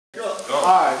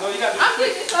Alright. No, you got to do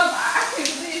this.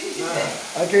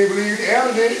 I can't believe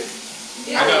Aaron did it.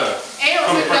 I gotta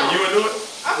come in front of you and do it?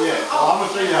 Yeah. I'm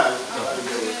gonna show you how to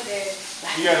do it.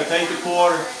 You gotta take the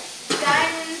quarter.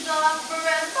 Diamonds are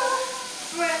forever.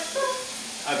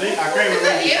 I can't remember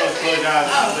if you're supposed to close your eyes,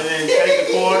 but then take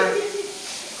the quarter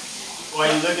while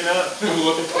you're looking up.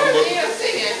 Looking for a book. Oh, look, you have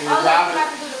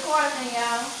to do the quarter thing,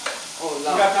 y'all.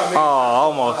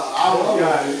 Almost. I almost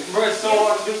got it. Bro, it's so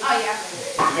hard to do. Oh, yeah.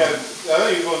 I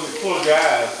think you're supposed to close your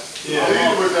eyes. Yeah,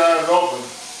 leave with your eyes open.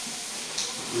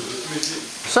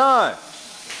 Son.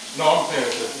 No, I'm saying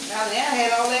it. Now they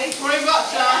had all day. $20,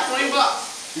 Sean. $20.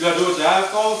 You gotta do it with your eyes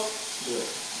closed? Yeah.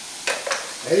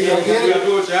 You gotta do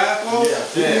it with your eyes closed?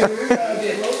 Yeah.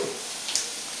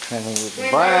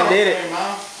 Brian did it.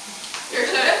 Here,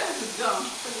 so this is dumb.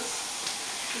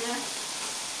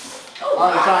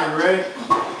 Alright, Sean, you ready?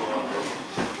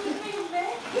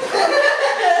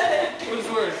 What is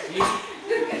the word?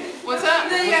 What's up?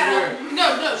 No,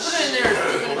 put it in there.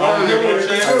 Only give one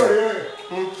chance?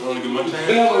 Only give one chance?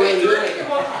 Oh,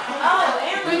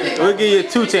 We'll give you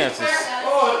 2 chances.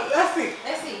 Oh, let's see.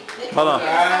 Let's see. Hold on.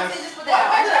 Just put that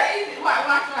out. Watch.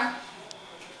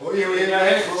 Oh, yeah,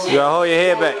 You gotta hold your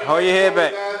head back. Hold your head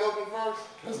back. Eyes open first.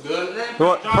 That's good. You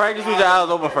want, practice with your eyes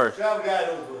open first. Travel guys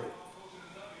over it.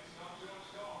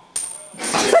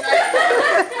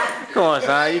 Come on,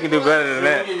 son. You can do better than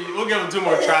that. We'll give them 2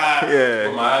 more tries. Yeah.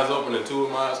 With my eyes open and 2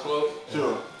 with my eyes closed.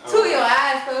 Sure. 2 of your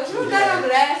eyes closed. You got no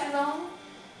glasses on.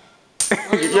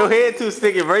 Your head too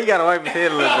sticky, bro. You gotta wipe his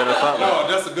head a little bit or something. No,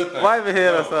 that's a good thing. Wipe his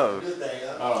head or something. This thing,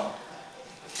 huh? Oh.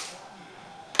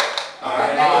 I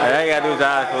ain't gotta do his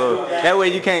eyes closed. That way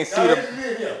you can't see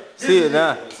see it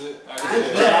now. That's it.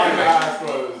 Eyes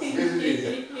closed. This is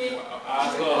it.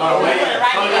 Eyes closed. Alright, wait.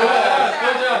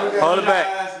 Hold it back.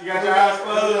 You got your eyes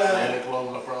closed? And it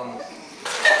closed, I promise.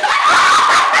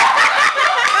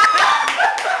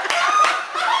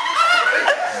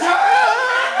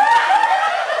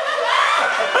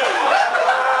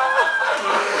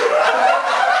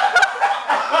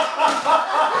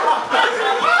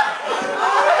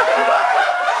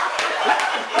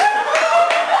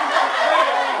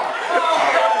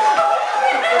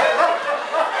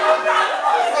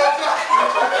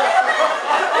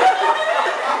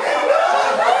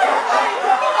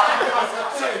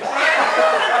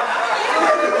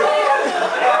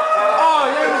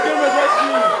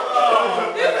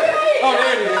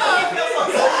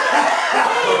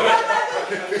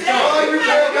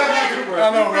 I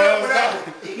know, man.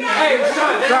 Hey,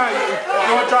 Sean,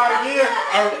 You want to try it again?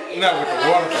 not with the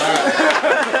water.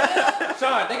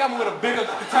 Sean, they got me with a bigger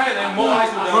container and more ice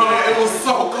with them. Bro, it was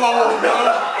so cold, bro.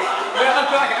 Man, I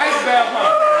feel like an ice bath, huh?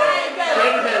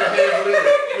 David had a head bleed.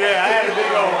 Yeah, I had a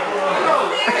big old one.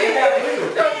 Hey,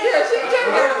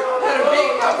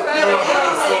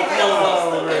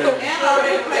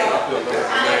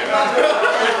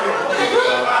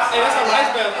 that's how ice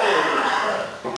bath feels.